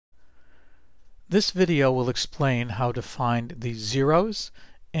This video will explain how to find the zeros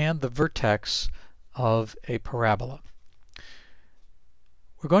and the vertex of a parabola.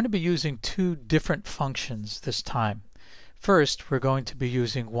 We're going to be using two different functions this time. First, we're going to be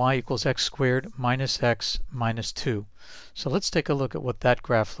using y equals x squared minus x minus 2. So let's take a look at what that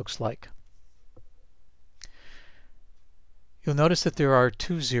graph looks like. You'll notice that there are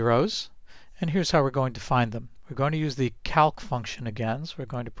two zeros, and here's how we're going to find them. We're going to use the calc function again, so we're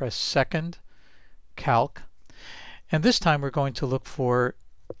going to press second calc, and this time we're going to look for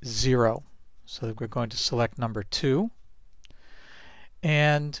 0. So we're going to select number 2,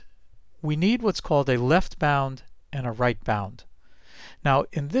 and we need what's called a left bound and a right bound. Now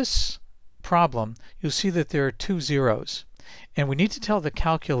in this problem you'll see that there are two zeros, and we need to tell the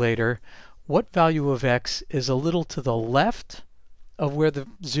calculator what value of x is a little to the left of where the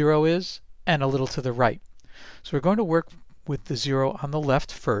 0 is and a little to the right. So we're going to work with the 0 on the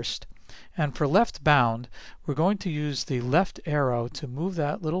left first, and for left bound we're going to use the left arrow to move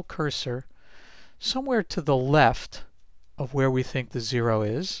that little cursor somewhere to the left of where we think the 0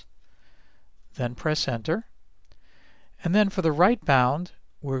 is, then press enter. And then for the right bound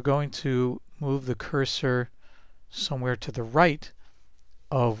we're going to move the cursor somewhere to the right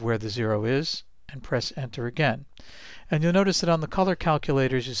of where the 0 is and press enter again. And you'll notice that on the color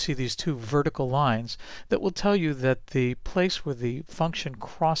calculators you see these two vertical lines that will tell you that the place where the function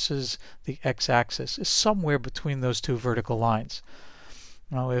crosses the x-axis is somewhere between those two vertical lines.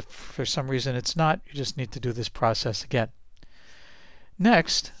 Now if for some reason it's not, you just need to do this process again.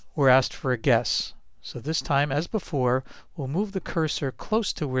 Next, we're asked for a guess. So this time, as before, we'll move the cursor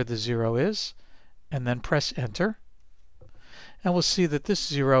close to where the 0 is and then press enter. And we'll see that this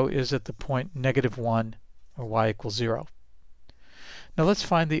 0 is at the point -1, or y equals 0. Now let's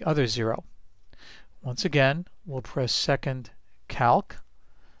find the other 0. Once again, we'll press second calc,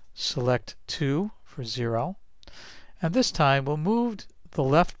 select 2 for 0, and this time we'll move the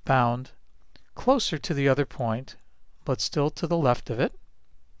left bound closer to the other point, but still to the left of it.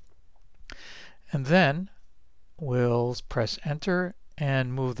 And then we'll press enter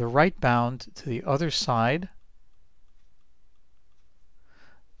and move the right bound to the other side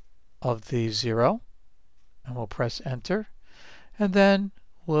of the 0, and we'll press enter, and then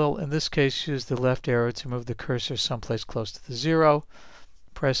we'll in this case use the left arrow to move the cursor someplace close to the 0,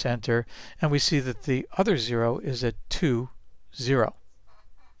 press enter, and we see that the other 0 is at 2, 0.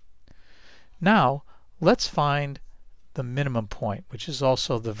 Now let's find the minimum point, which is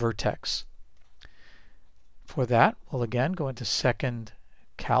also the vertex. For that we'll again go into second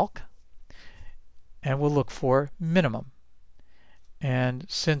calc and we'll look for minimum. And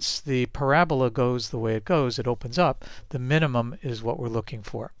since the parabola goes the way it goes, it opens up, the minimum is what we're looking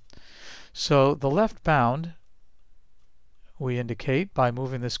for. So the left bound we indicate by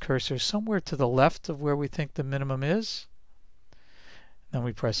moving this cursor somewhere to the left of where we think the minimum is. Then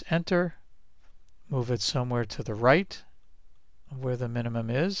we press enter, move it somewhere to the right of where the minimum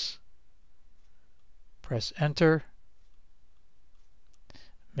is, press enter,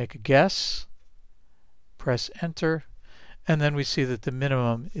 make a guess, press enter, and then we see that the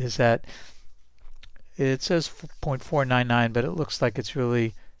minimum is at, it says 0.499, but it looks like it's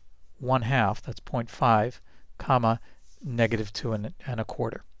really 1/2, that's 0.5, comma, -2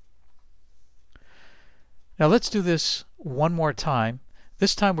 1/4. Now let's do this one more time.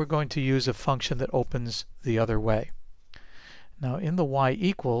 This time we're going to use a function that opens the other way. Now in the y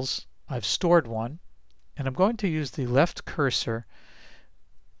equals, I've stored one, and I'm going to use the left cursor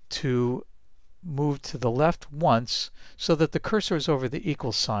to move to the left once so that the cursor is over the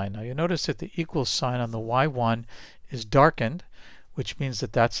equal sign. Now you notice that the equal sign on the y1 is darkened, which means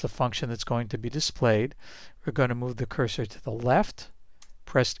that that's the function that's going to be displayed. We're going to move the cursor to the left,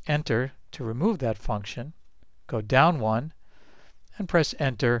 press enter to remove that function, go down one, and press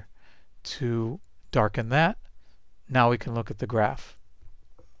enter to darken that. Now we can look at the graph.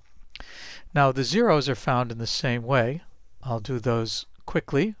 Now the zeros are found in the same way. I'll do those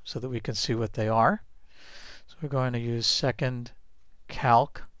quickly so that we can see what they are. So we're going to use second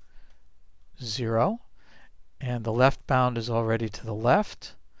calc 0, and the left bound is already to the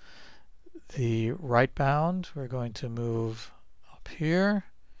left. The right bound we're going to move up here,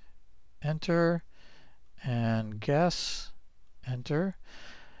 enter, and guess, enter,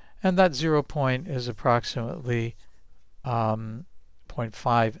 and that 0 point is approximately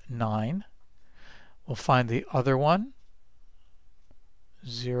 0.59. We'll find the other one,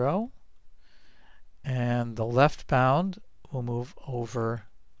 0, and the left bound will move over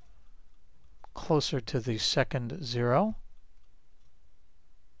closer to the second 0.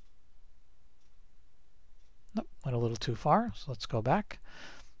 Nope, went a little too far, so let's go back.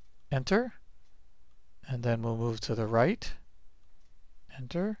 Enter, and then we'll move to the right,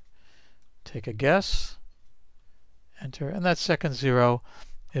 enter, take a guess, enter, and that second 0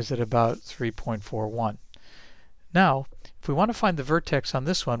 is at about 3.41. Now, if we want to find the vertex on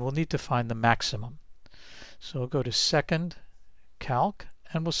this one, we'll need to find the maximum. So we'll go to Second, Calc,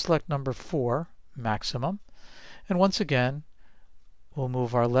 and we'll select number 4, Maximum. And once again, we'll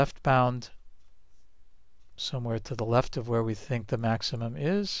move our left bound somewhere to the left of where we think the maximum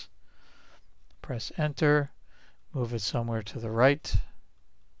is. Press Enter, move it somewhere to the right.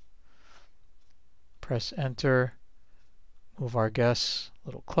 Press Enter, move our guess a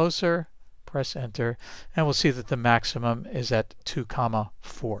little closer, press Enter, and we'll see that the maximum is at 2,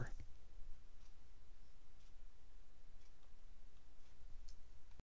 4.